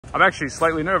I'm actually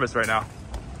slightly nervous right now.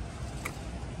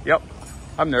 Yep,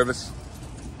 I'm nervous.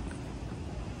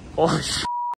 Holy shit.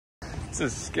 This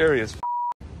is scary as f.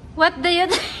 What do you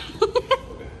think?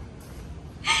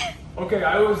 Okay,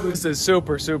 this is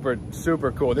super, super,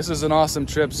 super cool. This is an awesome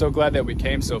trip. So glad that we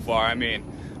came so far. I mean,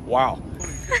 wow.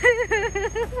 Oh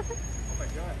my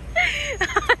god.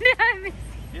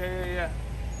 Yeah.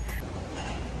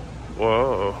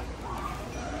 Whoa.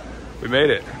 We made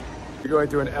it. We're going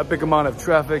through an epic amount of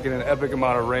traffic and an epic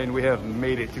amount of rain. We have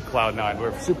made it to Cloud 9.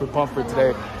 We're super pumped for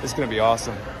today. It's gonna be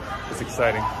awesome. It's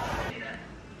exciting.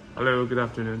 Hello, good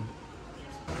afternoon.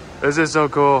 This is so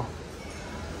cool.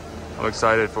 I'm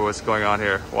excited for what's going on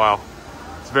here. Wow,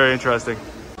 it's very interesting.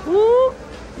 Woo!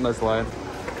 Nice line.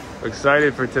 I'm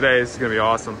excited for today. This is gonna be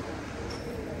awesome.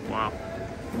 Wow.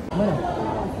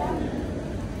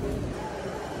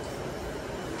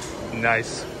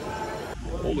 Nice.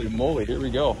 Holy moly, here we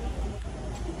go.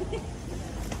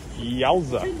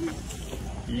 Yowza.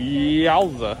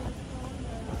 Yowza.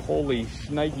 Holy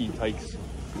shnikey tykes.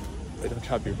 Wait, don't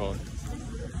drop your phone.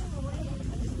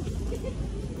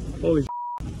 Holy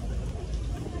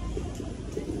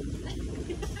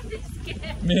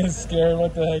Man, scared,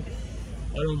 what the heck?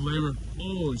 I don't blame her.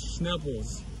 Oh,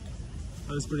 schnapples.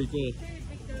 That's pretty cool.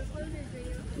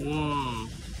 Whoa.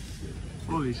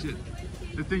 Holy shit.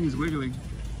 The thing is wiggling.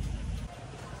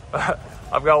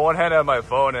 I've got one hand on my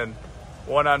phone and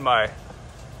one on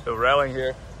the railing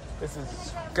here. This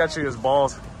is sketchy as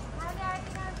balls.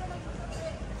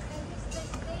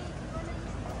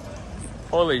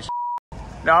 Holy shit.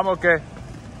 No, I'm okay.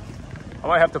 I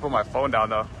might have to put my phone down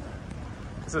though.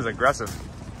 This is aggressive.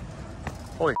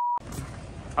 Holy shit.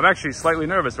 I'm actually slightly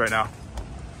nervous right now.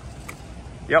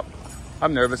 Yep,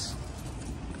 I'm nervous.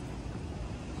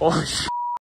 Holy shit.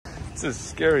 This is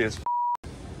scary as f.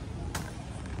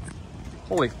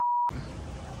 Holy f.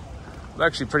 I'm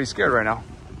actually pretty scared right now.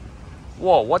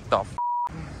 Whoa, what the f?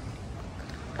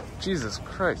 Jesus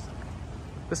Christ.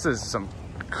 This is some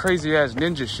crazy ass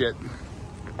ninja shit.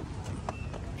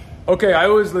 Okay, I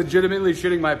was legitimately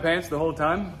shitting my pants the whole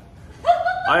time.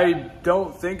 I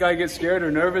don't think I get scared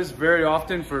or nervous very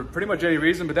often for pretty much any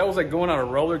reason, but that was like going on a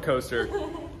roller coaster.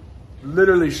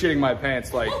 Literally shitting my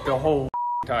pants like the whole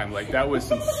time. Like that was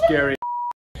some scary.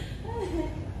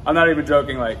 I'm not even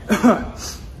joking, like.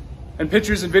 In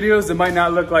pictures and videos, it might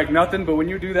not look like nothing, but when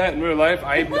you do that in real life,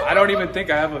 I don't even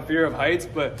think I have a fear of heights,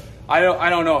 but I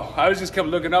don't know. I was just kept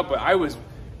looking up, but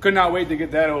could not wait to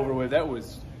get that over with. That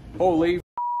was, holy.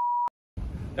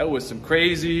 That was some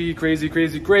crazy.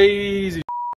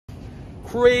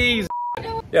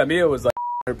 Yeah, Mia was like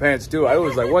her pants too. I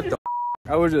was like, what the?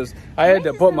 I had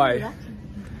to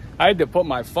put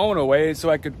my phone away so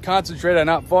I could concentrate on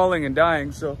not falling and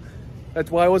dying. So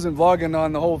that's why I wasn't vlogging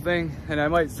on the whole thing. And I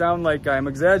might sound like I'm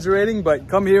exaggerating, but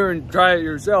come here and try it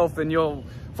yourself and you'll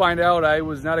find out I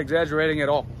was not exaggerating at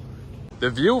all. The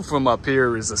view from up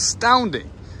here is astounding.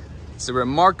 It's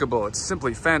remarkable. It's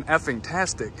simply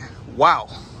fan-effing-tastic. Wow.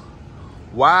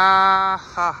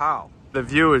 Wow. The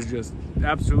view is just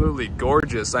absolutely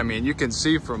gorgeous. I mean, you can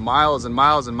see for miles and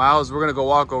miles and miles. We're gonna go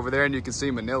walk over there and you can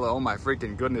see Manila. Oh my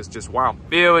freaking goodness, just wow.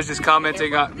 Mia was just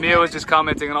commenting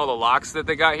on all the locks that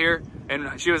they got here.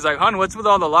 And she was like, "Hun, what's with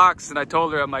all the locks?" And I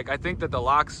told her, I'm like, I think that the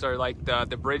locks are like the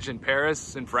bridge in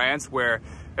Paris, in France, where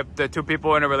if the two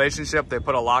people are in a relationship, they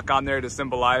put a lock on there to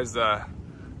symbolize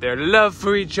their love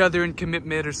for each other and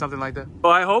commitment or something like that.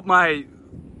 Well, I hope my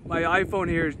iPhone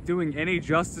here is doing any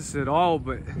justice at all,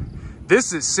 but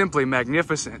this is simply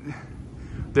magnificent.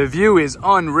 The view is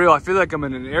unreal. I feel like I'm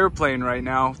in an airplane right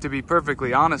now, to be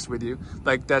perfectly honest with you.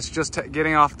 Like that's just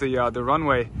getting off the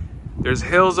runway. There's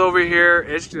hills over here.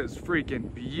 It's just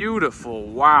freaking beautiful.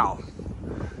 Wow.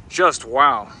 Just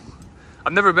wow.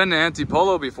 I've never been to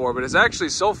Antipolo before, but it's actually,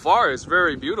 so far, it's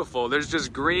very beautiful. There's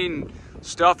just green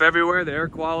stuff everywhere. The air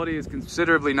quality is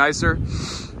considerably nicer.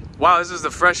 Wow, this is the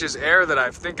freshest air that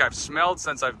I think I've smelled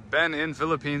since I've been in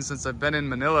Philippines, since I've been in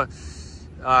Manila.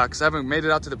 Because I haven't made it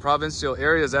out to the provincial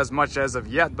areas as much as of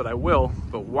yet, but I will.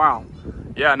 But wow.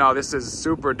 Yeah, no, this is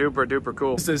super duper duper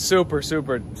cool. This is super,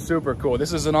 super, super cool.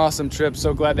 This is an awesome trip.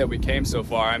 So glad that we came so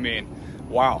far. I mean,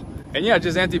 wow. And yeah,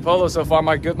 just Antipolo so far.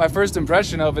 My first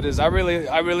impression of it is I'm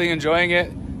really enjoying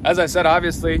it. As I said,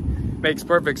 obviously, makes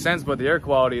perfect sense, but the air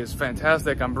quality is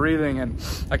fantastic. I'm breathing and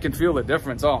I can feel the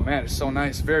difference. Oh man, it's so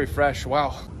nice, very fresh.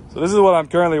 Wow. So this is what I'm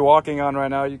currently walking on right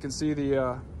now. You can see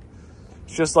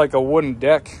it's just like a wooden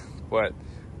deck, but it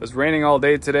was raining all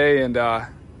day today and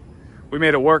we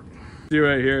made it work. See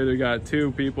right here, they got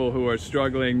two people who are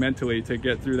struggling mentally to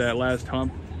get through that last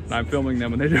hump. And I'm filming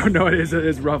them and they don't know it is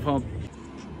a rough hump.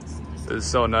 This is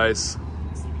so nice.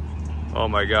 Oh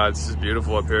my God, this is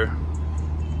beautiful up here.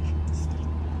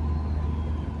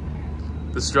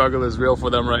 The struggle is real for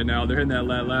them right now. They're in that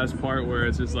last part where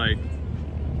it's just like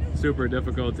super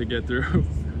difficult to get through.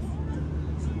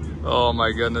 Oh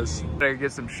my goodness. I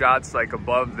get some shots like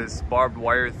above this barbed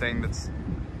wire thing that's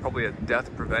probably a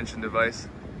death prevention device.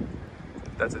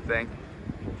 If that's a thing.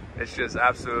 It's just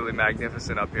absolutely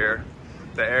magnificent up here.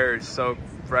 The air is so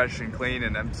fresh and clean,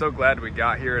 and I'm so glad we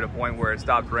got here at a point where it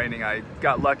stopped raining. I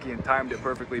got lucky and timed it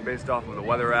perfectly based off of the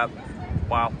weather app.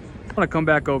 Wow. I want to come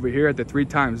back over here at the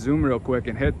 3x zoom real quick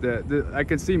and hit I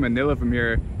can see Manila from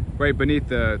here right beneath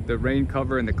the rain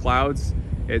cover and the clouds.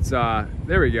 It's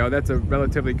there we go. That's a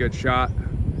relatively good shot.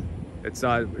 It's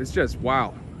just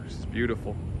wow. It's just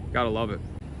beautiful. Gotta love it.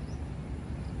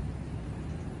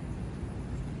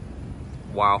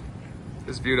 Wow.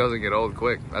 This view doesn't get old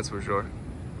quick, that's for sure.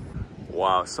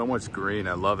 Wow, so much green.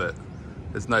 I love it.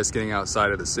 It's nice getting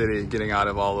outside of the city, getting out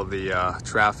of all of the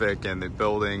traffic and the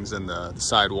buildings and the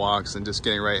sidewalks, and just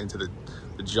getting right into the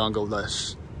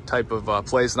jungle-ish type of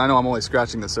place. And I know I'm only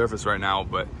scratching the surface right now,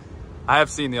 but I have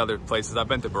seen the other places. I've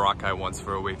been to Boracay once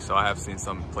for a week, so I have seen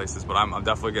some places, but I'm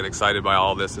definitely getting excited by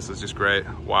all this. This is just great.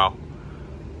 Wow.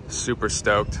 Super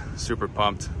stoked, super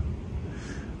pumped.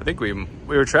 I think we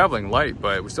were traveling light,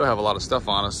 but we still have a lot of stuff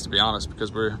on us, to be honest,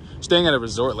 because we're staying at a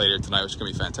resort later tonight, which is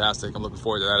gonna be fantastic. I'm looking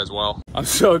forward to that as well. I'm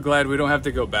so glad we don't have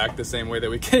to go back the same way that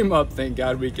we came up. Thank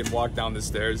God we can walk down the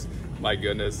stairs. My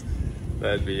goodness,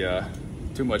 that'd be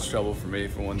too much trouble for me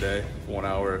for one day, for 1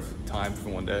 hour of time for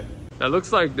one day. That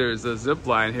looks like there's a zip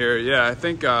line here. Yeah, I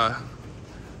think the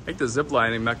zip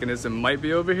lining mechanism might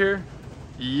be over here.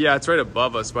 Yeah, it's right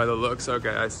above us by the looks.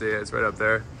 Okay, I see it. It's right up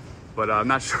there. But I'm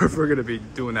not sure if we're gonna be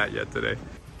doing that yet today.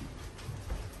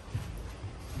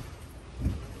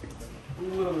 A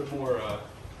little bit more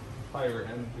higher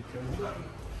end because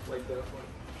like that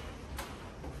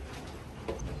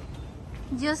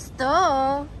one. Just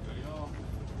stop.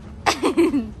 There's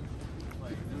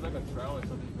like a trail or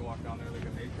something you can walk down there, like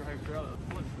a nature hike trail.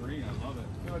 So much green, I love it.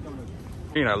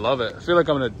 I love it. I feel like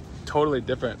I'm in a totally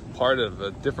different part of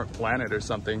a different planet or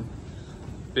something.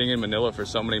 Being in Manila for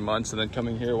so many months and then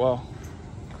coming here, wow,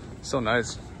 so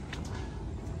nice.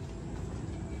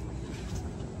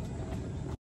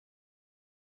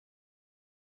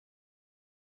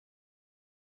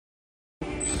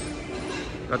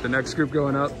 Got the next group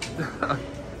going up.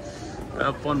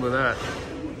 Have fun with that.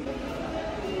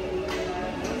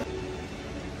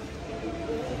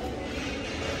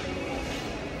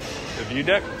 The view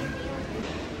deck.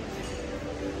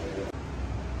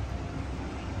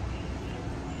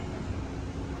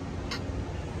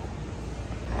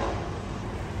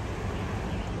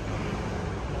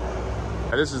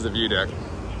 This is the view deck.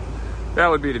 That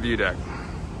would be the view deck.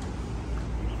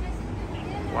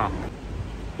 Wow.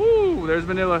 Woo, there's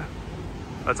Manila.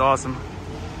 That's awesome.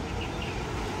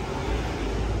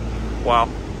 Wow.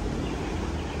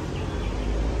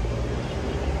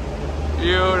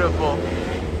 Beautiful.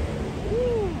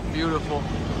 Woo, beautiful.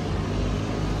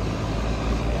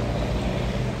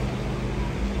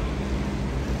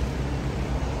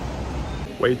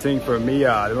 Waiting for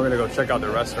Mia. Then we're gonna go check out the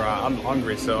restaurant. I'm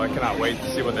hungry, so I cannot wait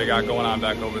to see what they got going on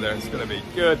back over there. It's gonna be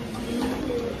good.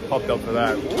 Pumped up for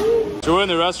that. So we're in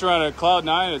the restaurant at Cloud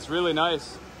 9. It's really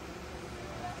nice.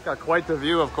 Got quite the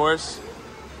view, of course.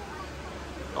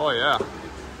 Oh yeah.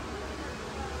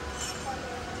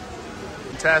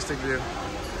 Fantastic view.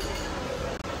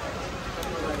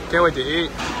 Can't wait to eat.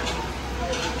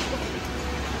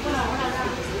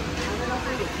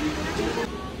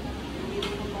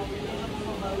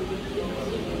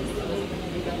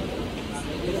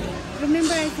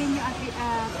 Remember I sent you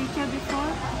a picture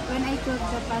before when I took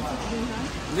the plastic dinner?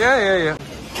 Yeah.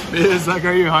 It's like,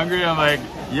 are you hungry? I'm like,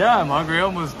 yeah, I'm hungry. I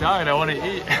almost died. I want to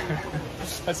eat.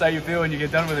 That's how you feel when you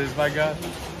get done with this, my God.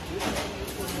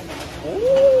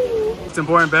 Ooh. It's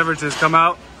important beverages come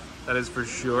out. That is for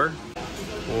sure.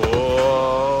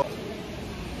 Whoa.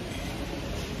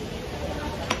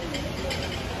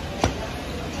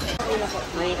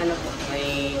 May ano po,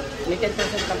 may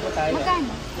 10% lang po tayo. Magkano?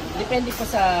 Depende po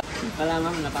sa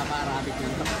kalamang napaparabit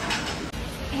lang po.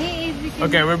 Hey,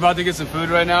 Okay, we're about to get some food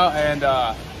right now, and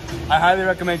I highly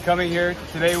recommend coming here.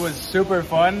 Today was super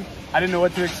fun. I didn't know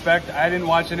what to expect. I didn't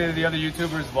watch any of the other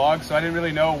YouTubers vlog, so I didn't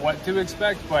really know what to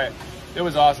expect, but it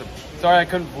was awesome. Sorry I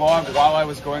couldn't vlog while I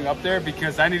was going up there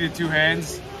because I needed 2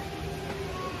 hands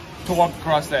to walk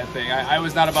across that thing. I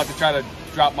was not about to try to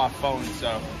drop my phone,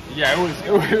 so yeah,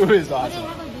 it was awesome.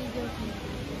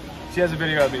 She has a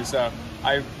video of me, so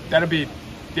that'll be,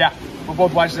 yeah, we'll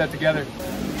both watch that together.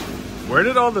 Where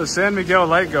did all the San Miguel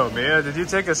light go, Mia? Did you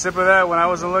take a sip of that when I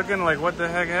wasn't looking? Like, what the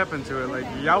heck happened to it? Like,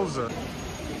 yowza.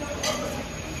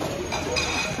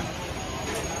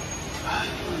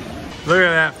 Look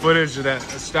at that footage of that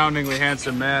astoundingly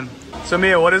handsome man. So,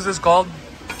 Mia, what is this called?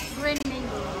 Green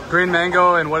mango. Green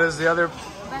mango, and what is the other?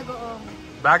 Bagoong.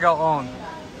 Bagoong.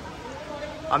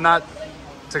 I'm not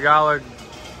Tagalog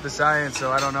Visayan, so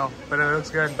I don't know, but it looks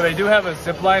good. But I do have a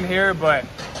zip line here, but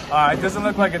it doesn't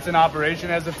look like it's in operation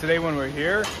as of today when we're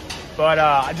here. But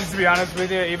just to be honest with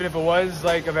you, even if it was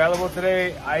like available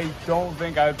today, I don't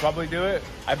think I would probably do it.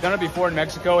 I've done it before in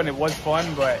Mexico and it was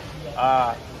fun, but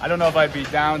I don't know if I'd be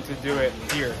down to do it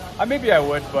here. Maybe I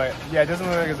would, but yeah, it doesn't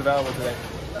look like it's available today.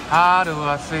 How do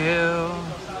I feel?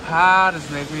 How does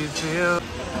it make me feel?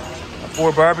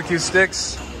 4 barbecue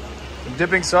sticks,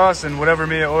 dipping sauce, and whatever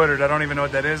Mia ordered. I don't even know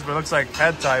what that is, but it looks like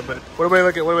pad thai. But what are we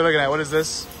looking at? What is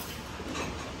this?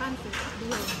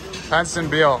 Pansin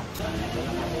Bill.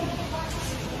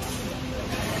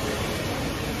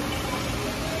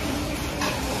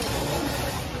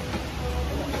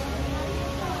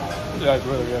 Yeah, it's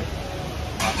really good.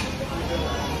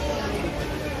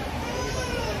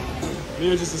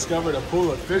 Mia just discovered a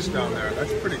pool of fish down there.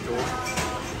 That's pretty cool.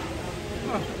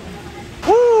 Huh.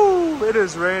 Woo! It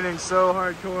is raining so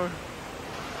hardcore.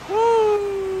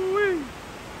 Woo!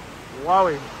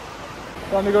 Wowie.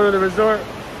 Time to go to the resort.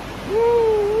 Woo!